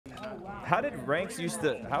How did ranks used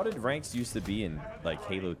to be in like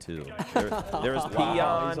Halo 2? There was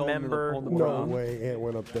peon member. No way, Ant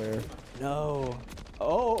went up there. No.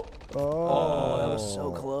 Oh. Oh, that was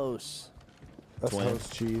so close. That's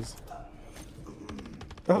host cheese.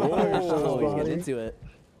 Oh, he's getting into it.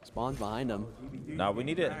 Spawn's behind him. No, we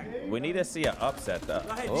need to see an upset though.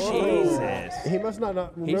 Oh. Jesus. He must not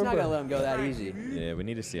remember. He's not gonna let him go that easy. Yeah, we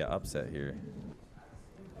need to see an upset here.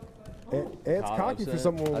 Ant's cocky for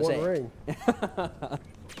someone with one ring.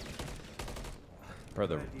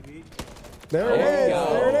 Brother. There it is.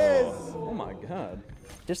 There it is. Oh my God.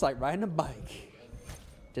 Just like riding a bike.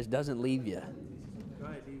 Just doesn't leave you.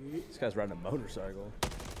 This guy's riding a motorcycle.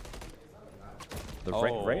 The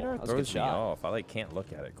radar throws me off. I like can't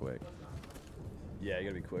look at it quick. Yeah, you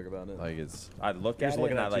gotta be quick about it. Like I look at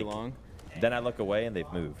it and I like, then I look away and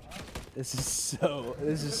they've moved. This is so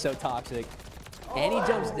toxic. And he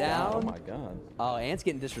jumps down. Oh my God. Oh, Ant's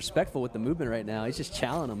getting disrespectful with the movement right now. He's just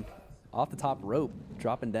challenging him off the top rope,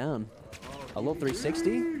 dropping down. A little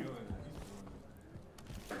 360.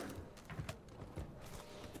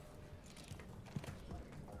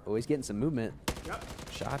 Oh, he's getting some movement.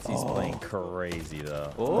 Shotzy's playing crazy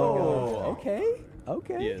though. Oh, okay.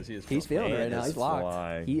 Okay. He is. He's feeling it right now. He's locked.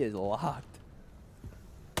 Fly. He is locked.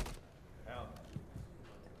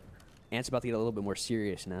 Ant's about to get a little bit more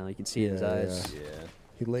serious now. You can see it in his eyes. Yeah.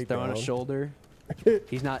 He laid Throwing down. a shoulder.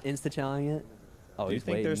 He's not insta-challenging it. Oh, Do you he's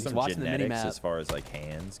think waiting. there's He's some watching the genetics mini-map. as far as like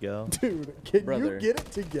hands go? Dude, can Brother. you get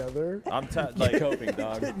it together? I'm like coping,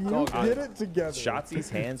 dog. Can you get it together? Shotzy's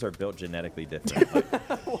hands are built genetically different. Like,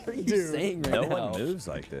 What are you Dude, saying right no now? one moves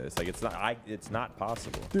like this. Like it's not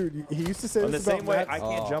possible. Dude, he used to say In the this same about way, Matt's, I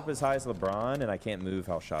can't jump as high as LeBron, and I can't move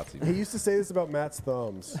how Shotzzy he moves. used to say this about Matt's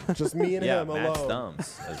thumbs. Just me and Yeah, him Matt's alone.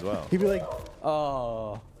 thumbs as well. He'd be like,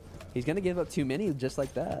 Oh, he's gonna give up too many just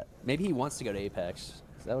like that. Maybe he wants to go to Apex.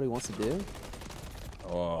 Is that what he wants to do?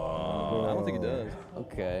 Oh, I don't think he does.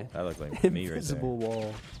 Okay. that looked like me right there. Invisible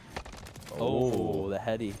wall. Oh, the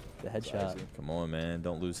headshot. Come on, man,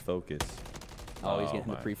 don't lose focus. Oh, he's getting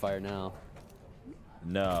my- the pre-fire now.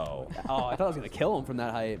 No. Oh, I thought I was gonna kill him from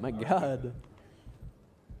that height. My God.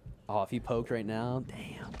 Oh, if he poked right now,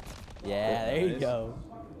 damn. Yeah, there you go.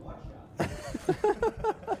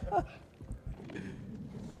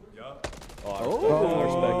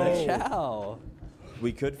 Oh, the chow.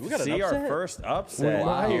 We could got an see our upset? first upset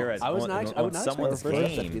Wow. here at I would on not expect someone's the first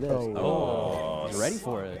upset to be game. this. Oh, He's ready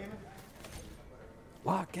for it.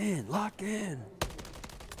 Lock in, lock in.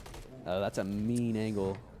 Oh, that's a mean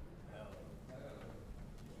angle.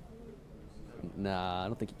 Nah, I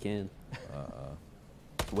don't think he can.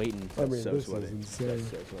 Waiting. I mean, So this sweaty. is insane.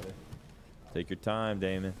 So sweaty. Take your time,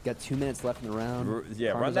 Damon. Got 2 minutes left in the round.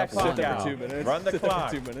 Yeah, Karma's run that up one. clock out. 2 minutes. Run the Sit there for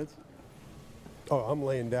clock. 2 minutes. Oh, I'm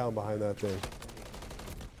laying down behind that thing.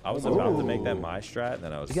 I was about to make that my strat, and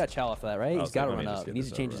then I was. He's got chow off that, right? He's was got to like, let run me just up. He get needs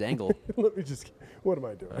to this change over his angle. Let me just, what am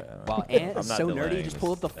I doing? Wow, Ant I'm is not so nerdy. He delaying just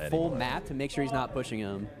pulled up the full anymore. map to make sure he's not pushing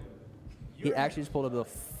him. He actually just pulled up the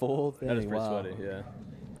full thing. That is pretty Wow. sweaty, yeah.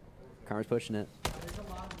 Karma's pushing it.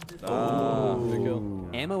 Good kill.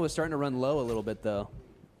 Ammo was starting to run low a little bit, though.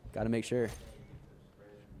 Got to make sure.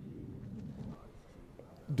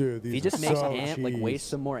 Dude, these If he just are makes so Ant like cheese. waste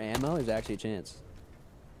some more ammo, there's actually a chance.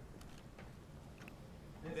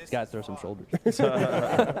 This guy's throw some shoulders.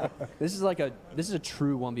 This is a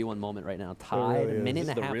true 1v1 moment right now. Tied, really a is. minute This is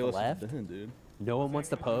and a the half realest left. thing, dude. No one wants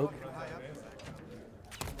to poke.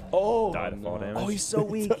 died of fall damage. Oh, he's so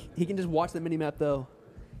weak. He can just watch the minimap though.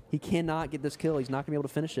 He cannot get this kill. He's not gonna be able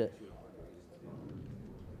to finish it.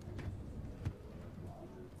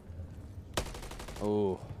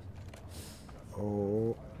 Oh,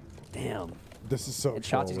 Oh, damn. this is so And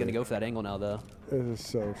Shotzy's trolly. gonna go for that angle now though. This is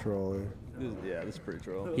so trolly. This is pretty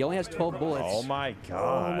troll. He only has 12 bullets. Oh my Oh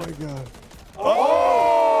god. my god.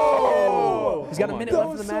 Oh! He's got a my minute God.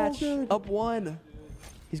 left in the That match. was so good. Up 1.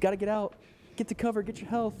 He's got to get out. Get to cover. Get your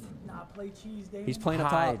health. Play cheese, David. He's playing up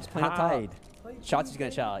top. He's playing up top. Hide. Shotzy's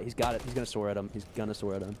gonna shout. He's got it. He's gonna soar at him. He's gonna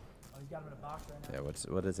soar at him. Oh, he's got him in a box right now.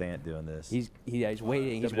 Yeah, what is Ant doing this? He's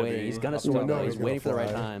waiting. He's WWE. waiting. He's gonna Up soar. top. No, No, he's he's waiting for the gonna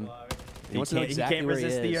right fly. time. He he wants to know can't, exactly he can't where he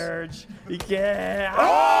resist the is. urge. He can't.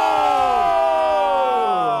 Oh!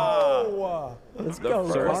 Let's The go,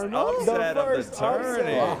 first Karma. upset of the first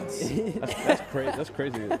tournament. That's crazy. That's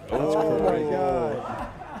crazy. Oh my god.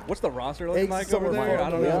 What's the roster looking Ace like someone over there? fucking I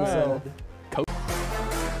don't know, himself. man.